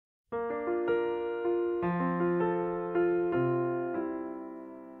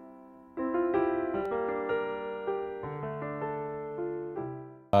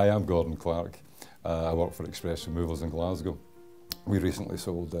Hi, I'm Gordon Clark. I work for Express Removals in Glasgow. We recently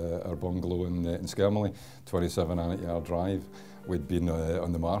sold our bungalow in Skermally, 27 Annett Drive. We'd been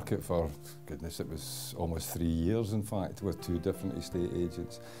on the market for, goodness, it was almost 3 years in fact, with 2 different estate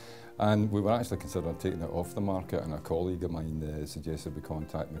agents. And we were actually considering taking it off the market, and a colleague of mine suggested we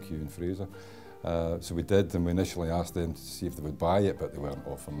contact McEwan Fraser. So we did, and we initially asked them to see if they would buy it, but they weren't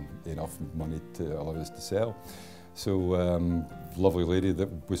offering enough money to allow us to sell. So lovely lady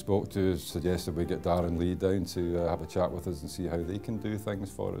that we spoke to suggested we get Darren Lee down to have a chat with us and see how they can do things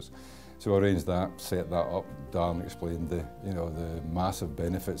for us. So arranged that, set that up. Darren explained the massive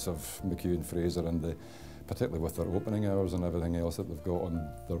benefits of McEwan Fraser, and particularly with their opening hours and everything else that they've got on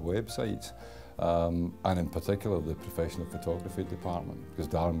their website. And in particular the professional photography department, because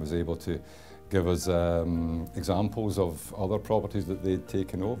Darren was able to give us examples of other properties that they'd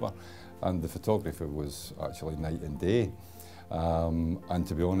taken over, and the photography was actually night and day. And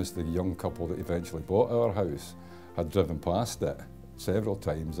to be honest, the young couple that eventually bought our house had driven past it several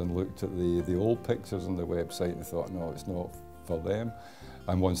times and looked at the old pictures on the website and thought, no, it's not for them.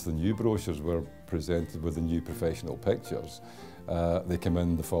 And once the new brochures were presented with the new professional pictures, they came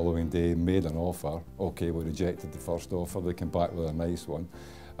in the following day, made an offer. Okay, we rejected the first offer, they came back with a nice one,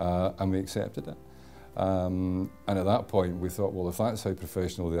 and we accepted it. And at that point we thought, well, if that's how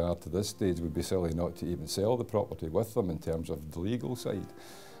professional they are to this stage, we'd be silly not to even sell the property with them in terms of the legal side.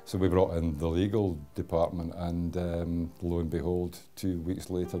 So we brought in the legal department, and lo and behold, 2 weeks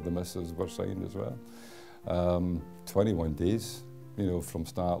later the misses were signed as well. 21 days, you know, from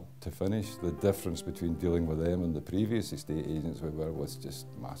start to finish. The difference between dealing with them and the previous estate agents we were was just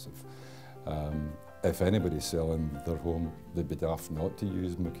massive. If anybody's selling their home, they'd be daft not to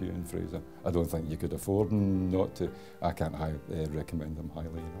use McEwan Fraser. I don't think you could afford not to. I can't recommend them highly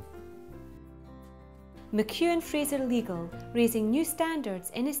enough. McEwan Fraser Legal, raising new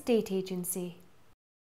standards in estate agency.